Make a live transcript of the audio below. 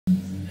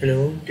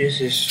Hello,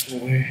 this is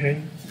Wei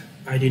Heng.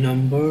 ID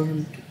number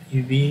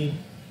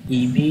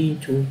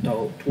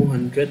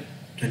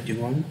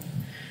EB20021,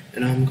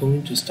 and I'm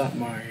going to start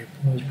my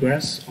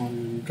progress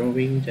on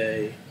drawing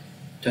the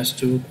test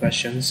 2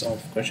 questions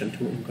of question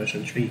 2 and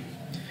question 3.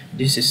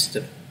 This is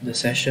the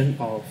session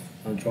of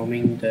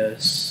drawing the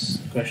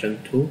question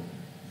 2,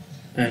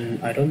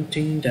 and I don't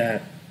think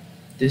that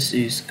this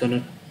is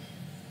gonna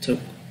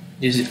take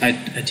I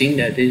think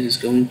that this is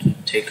going to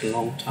take a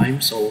long time,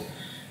 so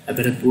I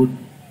better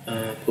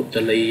put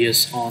the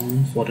layers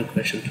on for the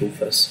question 2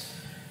 first.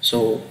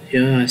 So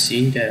here I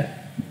see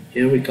that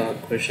here we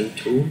got question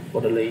 2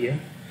 for the layer,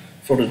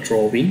 for the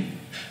drawing,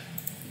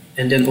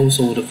 and then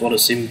also for the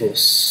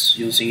symbols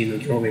using in the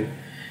drawing,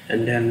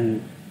 and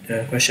then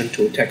the question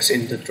 2 text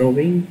in the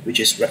drawing, which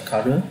is red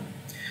color,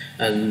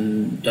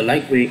 and the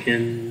lightweight,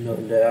 and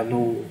there are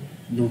no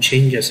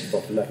changes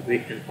about the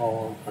lightweight and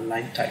or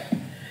line type.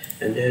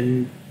 And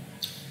then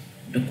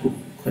the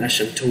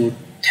question 2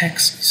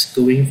 text is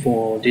going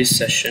for this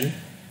session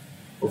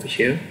over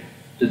here,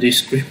 the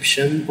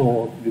description,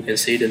 or you can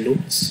say the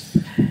notes,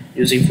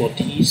 using for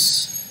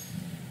these.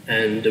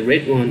 And the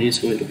red one is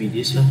going to be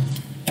this one.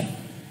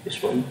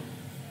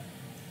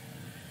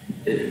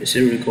 Is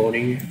it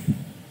recording?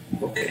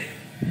 Okay,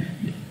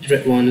 the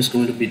red one is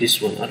going to be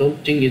this one. I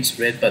don't think it's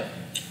red, but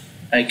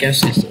I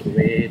guess it's a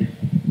red.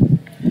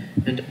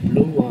 And the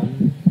blue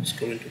one is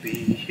going to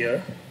be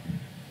here,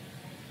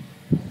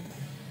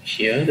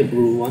 the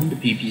blue one, the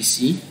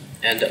PPC,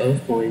 and the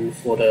earth point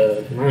for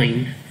the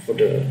line for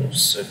the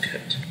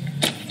circuit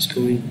is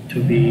going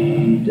to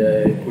be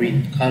the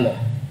green color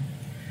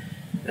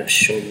as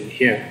shown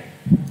here.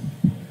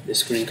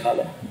 This green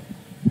color,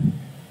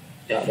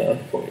 yeah, the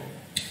earth point.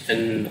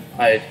 And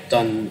I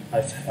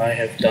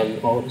have done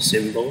all the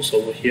symbols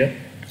over here,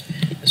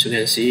 as you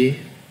can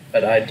see,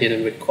 but I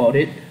didn't record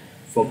it,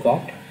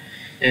 forgot,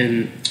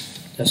 and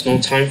there's no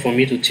time for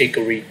me to take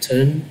a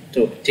return,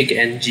 to take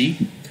NG,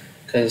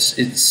 because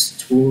it's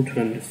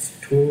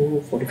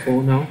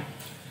 2:44 now.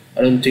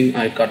 I don't think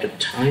I got the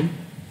time,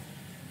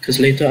 because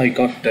later I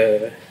got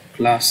the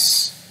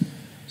class.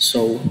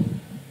 So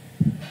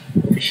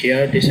over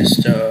here, this is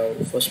the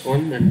first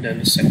one, and then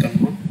the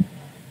second one,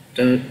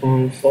 third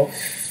one, fourth,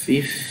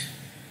 fifth,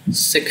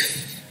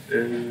 sixth,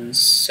 and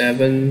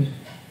seventh,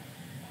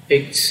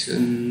 eighth,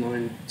 and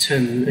 9,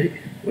 10.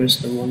 Where's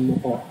the one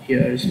more? Oh,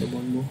 here is the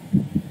one more.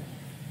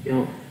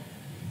 Yeah.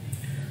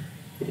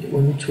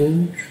 1,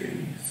 2,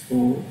 3,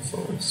 4,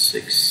 5,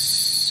 6,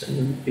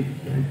 7, 8,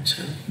 9,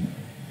 10.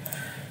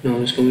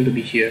 No, it's going to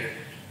be here.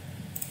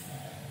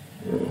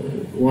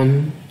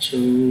 1,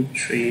 2,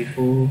 3,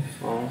 4,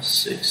 5,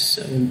 6,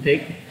 7,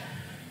 8,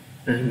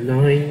 and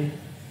 9,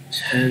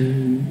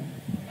 10,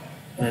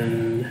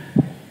 and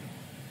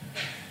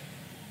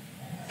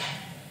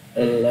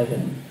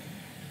 11.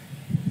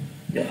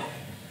 Yeah.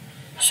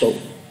 So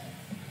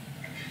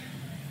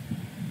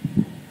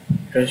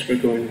first we're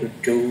going to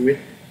do it.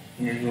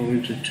 We're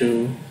going to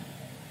do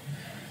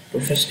the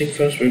first thing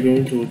first. We're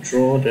going to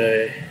draw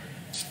the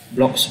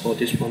blocks for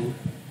this one,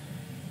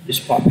 this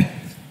part,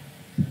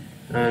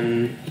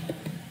 and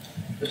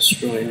let's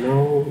draw it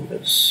now.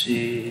 Let's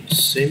see,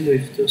 it's same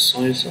with the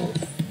size of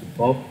the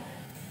bob.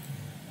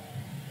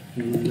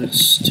 And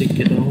let's take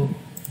it out.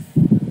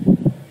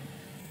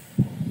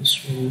 This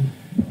one,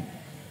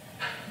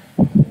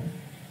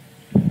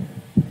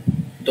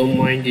 don't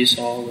mind this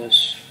all,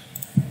 let's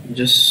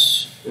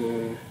just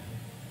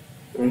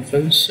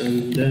reference,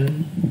 and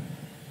then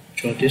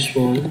draw this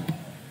one.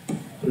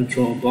 I'll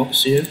draw a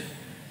box here,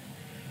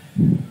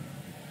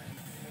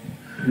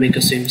 make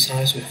the same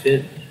size with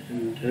it,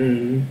 and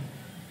then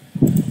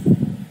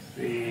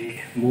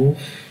we move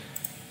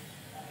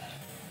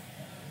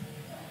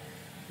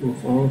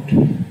out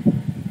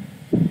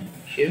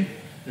here,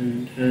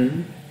 and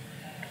then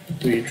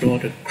we draw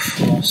the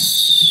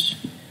cross.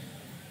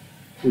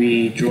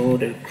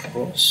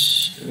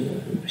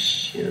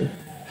 Here.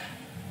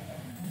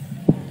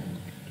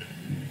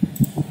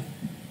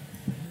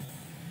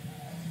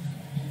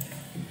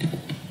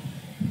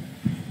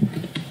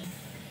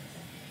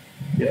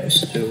 Yeah,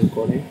 still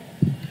recording,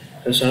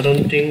 because I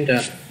don't think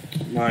that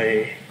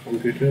my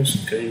computers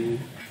can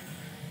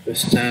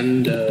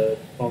withstand the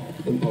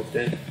outcome of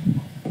that.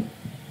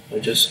 I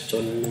just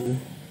don't know.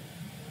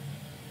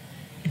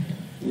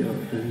 Yeah,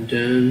 and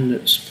then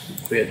let's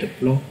create the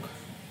block.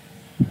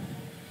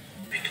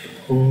 Pick a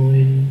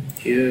point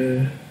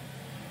here.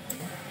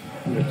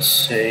 Let's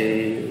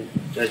say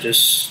I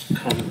just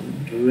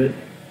can't do it.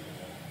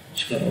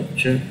 Select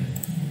object.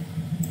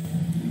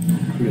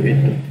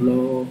 Create the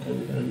block,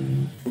 and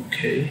then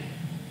okay.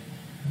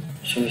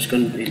 So it's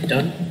going to be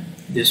done.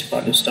 This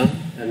part is done,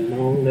 and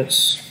now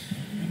let's.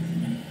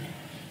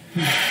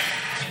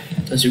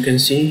 As you can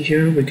see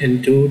here, we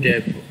can do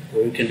the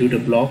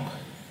block,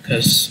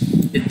 because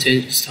it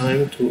takes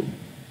time to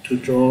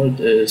draw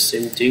the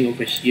same thing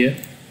over here.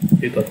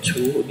 We got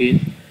 2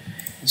 again.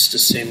 It's the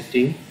same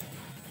thing,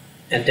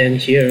 and then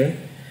here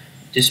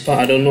This part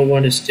I don't know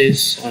what is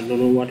this, I don't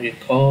know what it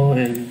called,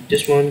 and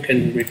this one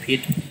can repeat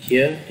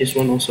here, this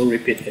one also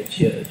repeat it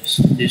here.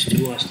 These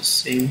two are the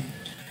same.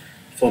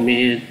 For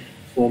me,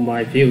 for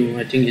my view,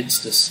 I think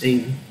it's the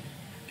same.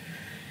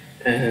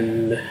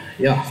 And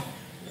yeah,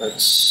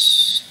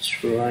 let's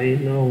try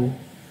now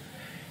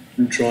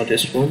to draw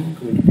this one. I'm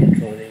going to be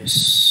drawing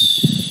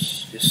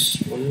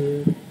this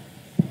one.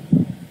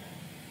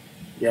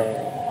 Yeah,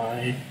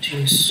 I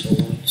think so.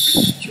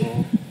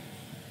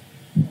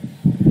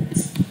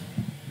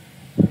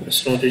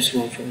 Let's draw this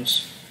one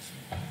first.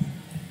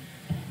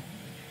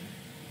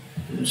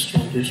 Let's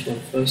draw this one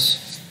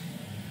first.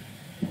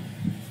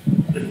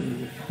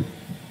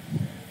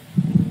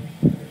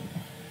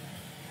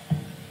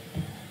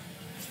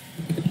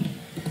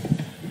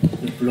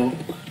 The block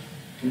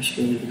is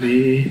going to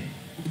be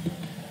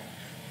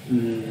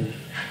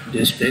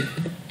this big,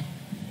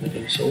 I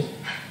think so.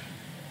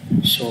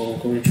 So I'm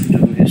going to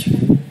do this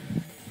one.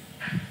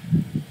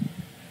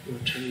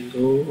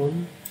 Rectangle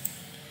one.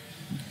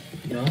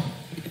 Yeah,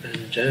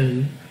 and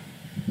then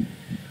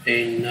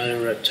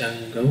another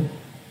rectangle.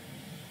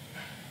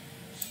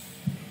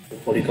 For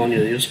polygon,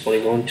 you use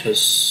polygon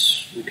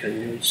because we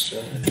can use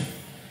the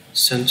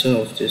center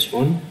of this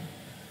one.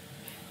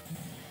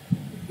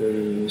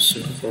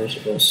 Circumference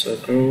of a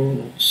circle.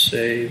 Let's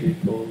say we're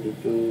going to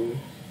do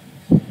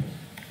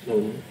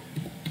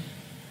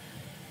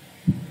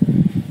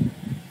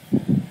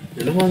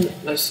another one.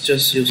 Let's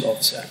just use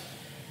offset.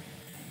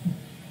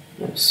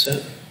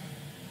 Offset.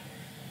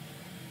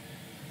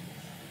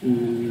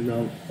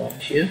 Now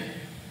up here.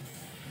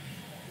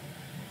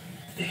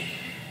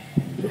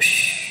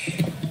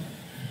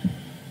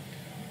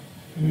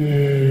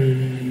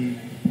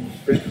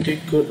 Pretty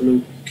good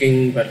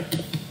looking, but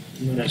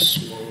not as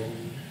small.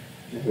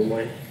 Never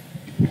mind.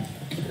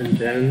 And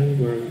then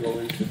we're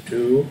going to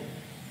do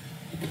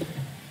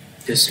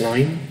this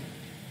line.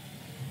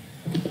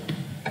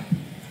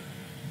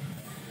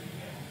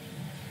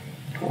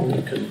 How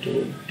we can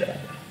do that?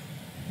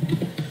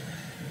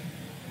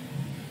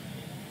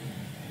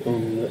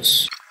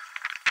 Let's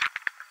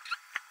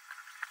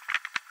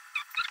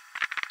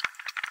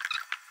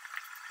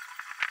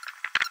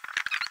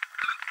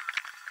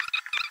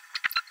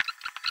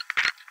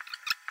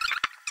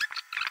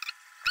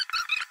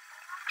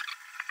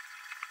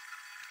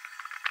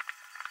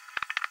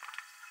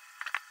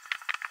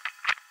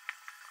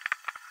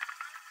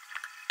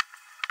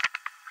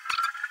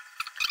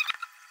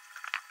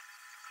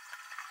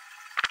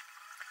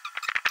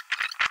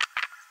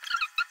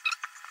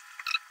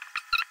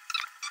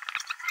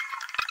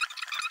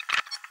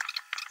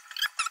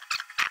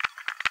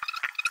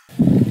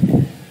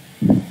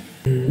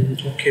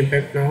okay,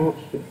 back now.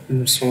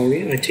 I'm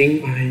sorry, I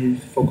think I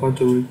forgot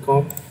to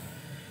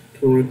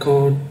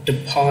record the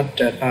part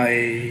that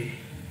I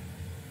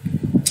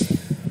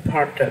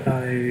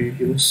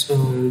use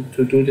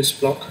to do this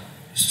block.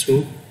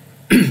 So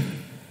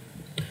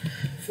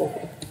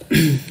for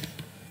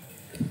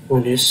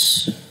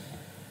this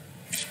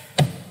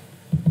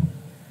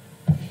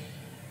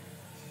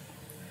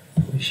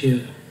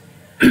here,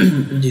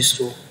 this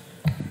two.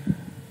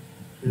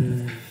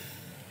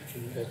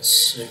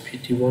 That's a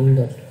pity one,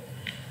 but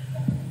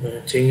I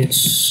think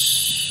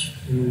it's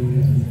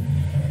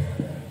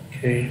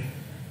okay.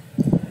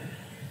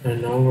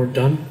 And now we're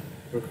done.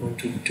 We're going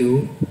to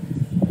do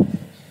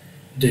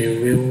the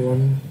real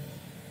one,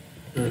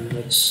 and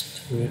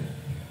let's do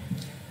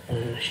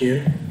it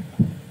here.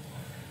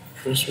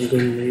 First, we're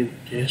going to need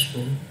this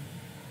one.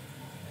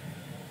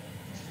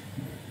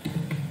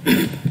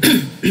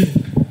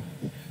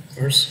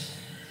 First,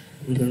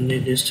 we're going to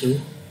need this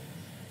two.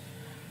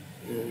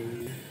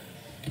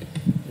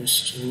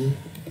 This two.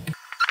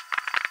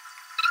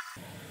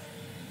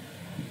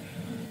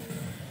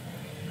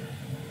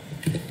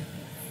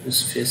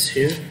 This fits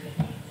here.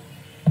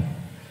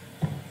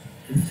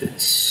 It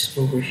fits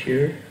over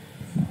here.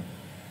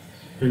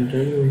 And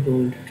then we're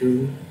going to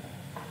do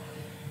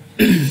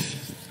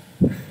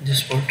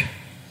this part.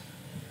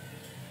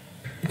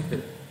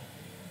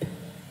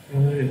 Right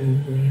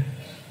over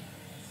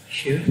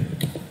here.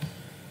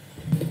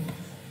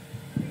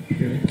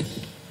 Here.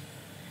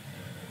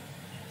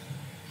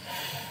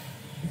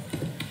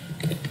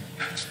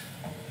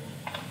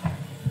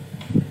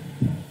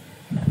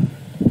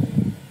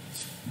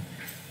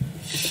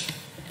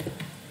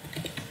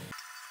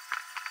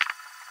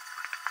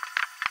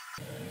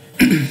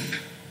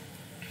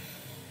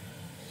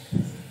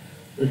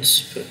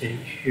 Let's put in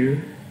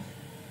here,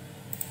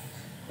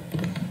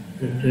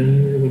 and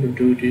then we're going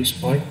to do this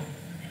pipe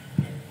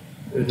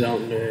without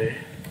the,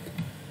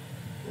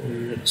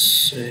 let's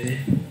say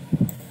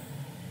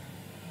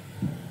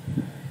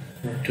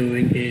we're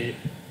doing it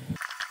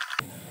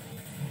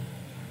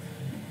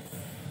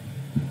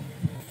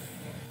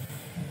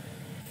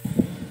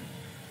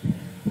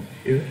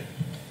here.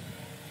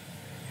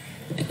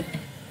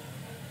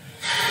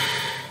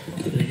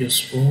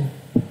 Useful.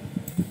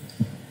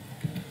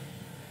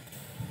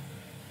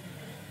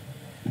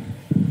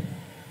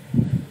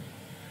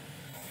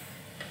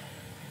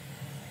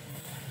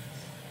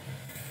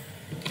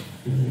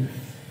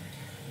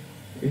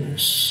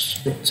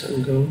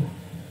 rectangle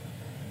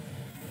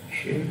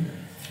here.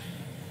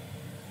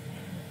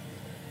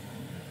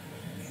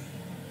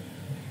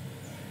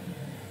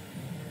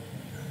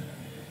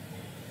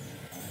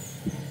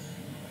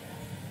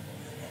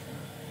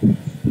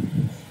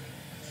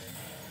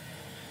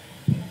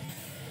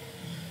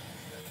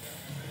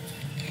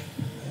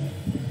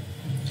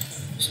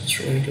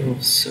 Straight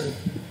offset.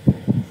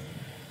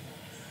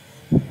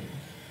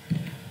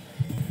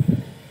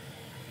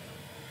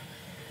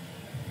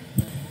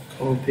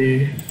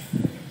 Copy.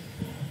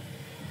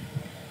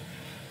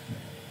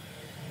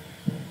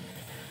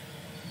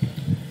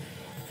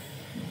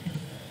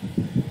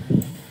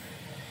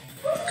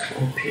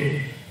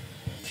 Copy.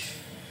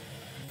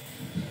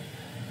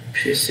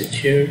 Paste it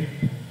here,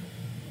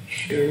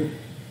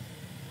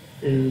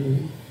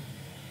 and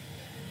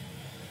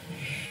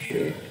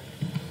here.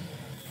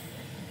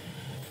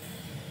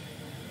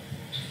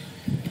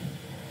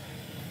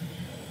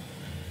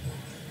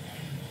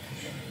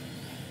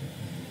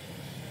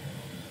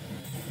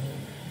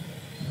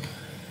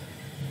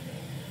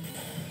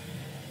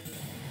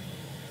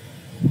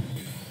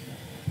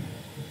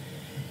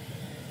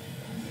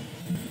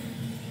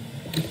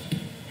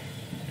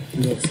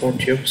 The 4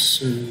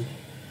 tubes, and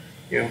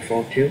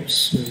 4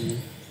 tubes,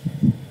 and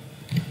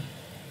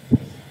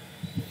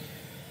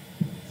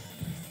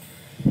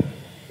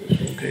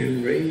okay,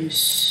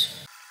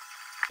 erase,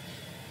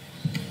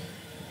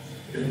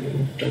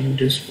 and done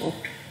this part,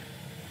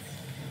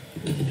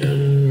 and then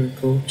we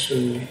go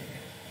to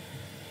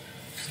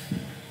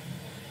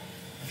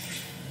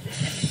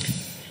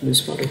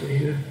this part over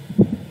here.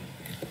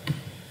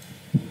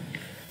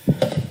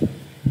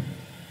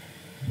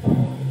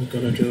 We're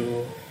gonna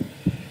do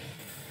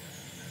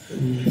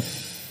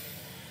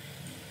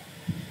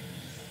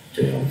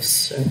the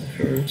offset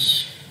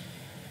first.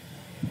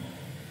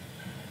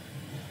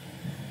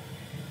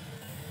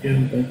 Yeah,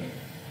 but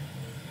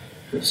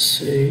let's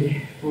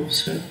say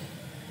offset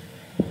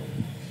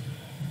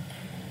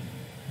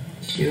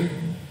here,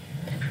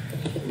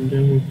 and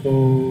then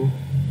we'll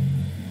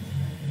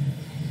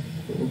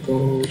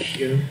go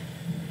here.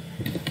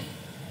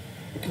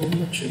 How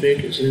much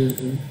big is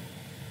it?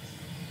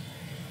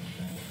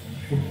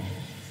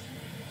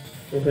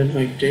 Open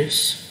like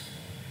this,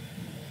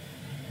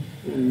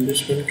 and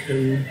this one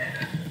can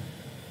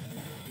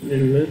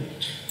little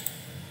bit,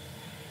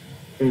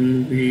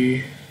 and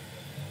we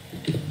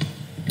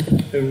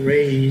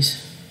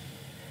erase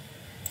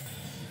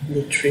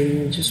the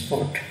trim this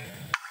part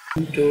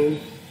into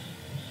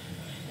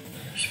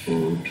this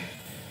part.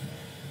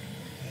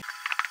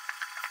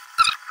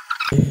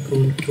 I'm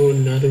going to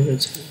another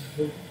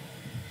rectangle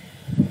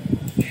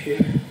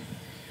here.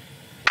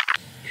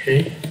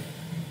 Okay,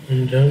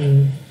 and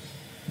then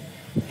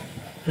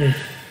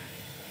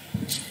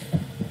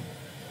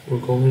we're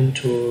going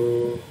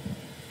to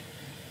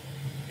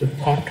the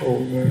part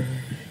over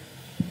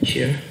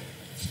here.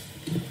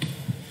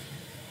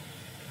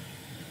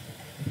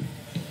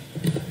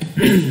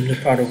 The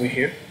part over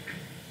here,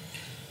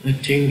 I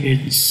think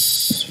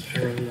it's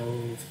parallel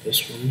with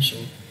this one, so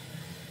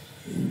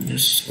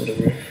just for the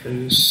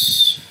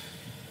reference,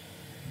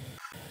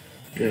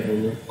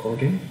 I'm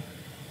recording.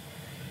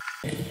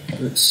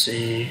 Let's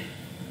see,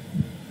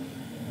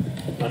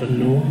 I don't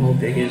know how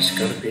big it's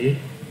gonna be,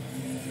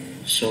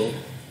 so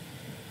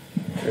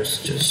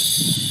let's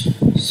just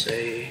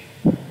say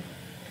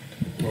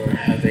we're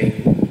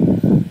having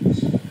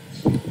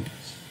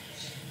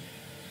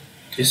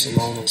this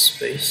amount of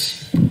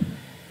space, and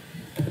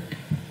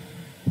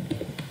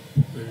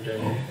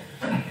then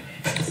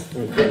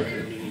we're going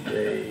to need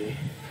a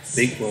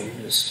big one.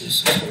 Let's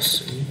just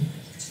assume.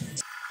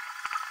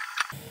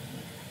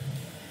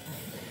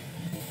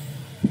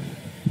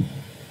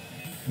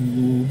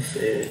 Move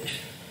it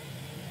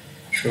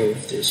through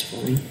this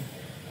point.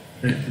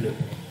 No,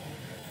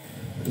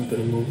 I'm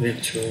gonna move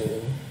it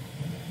through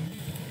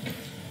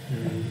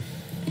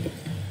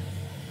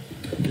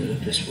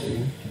this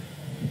one.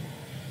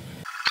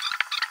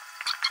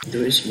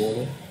 Do it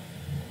smaller.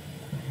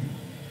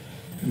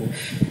 Move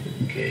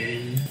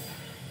again.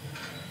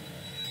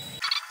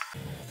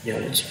 Yeah,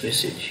 let's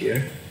place it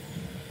here.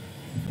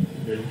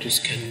 Then this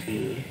can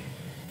be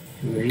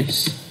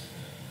erased.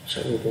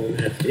 So we're going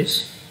to have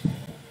this.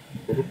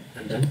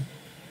 And then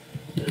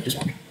this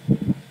part.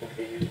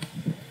 Okay,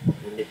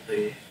 and it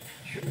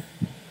here.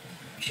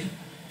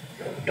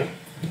 Done.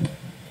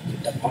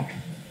 That part.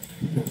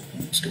 No,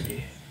 it's gonna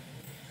be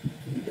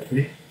that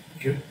way.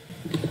 Here.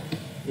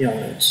 Yeah,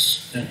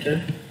 it's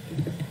better.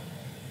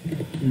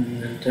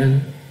 And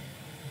then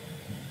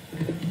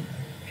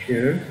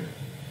here,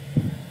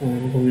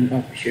 going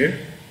up here.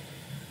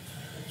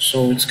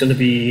 So it's gonna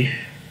be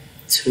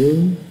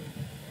 2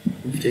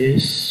 of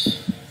this.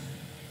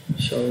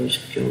 So it's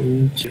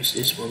going to use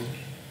this one.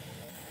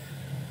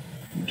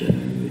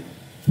 Then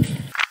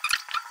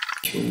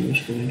this one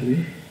is going to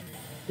be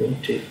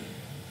rotate.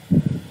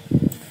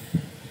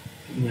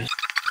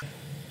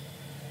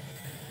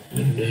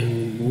 And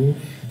then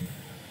move.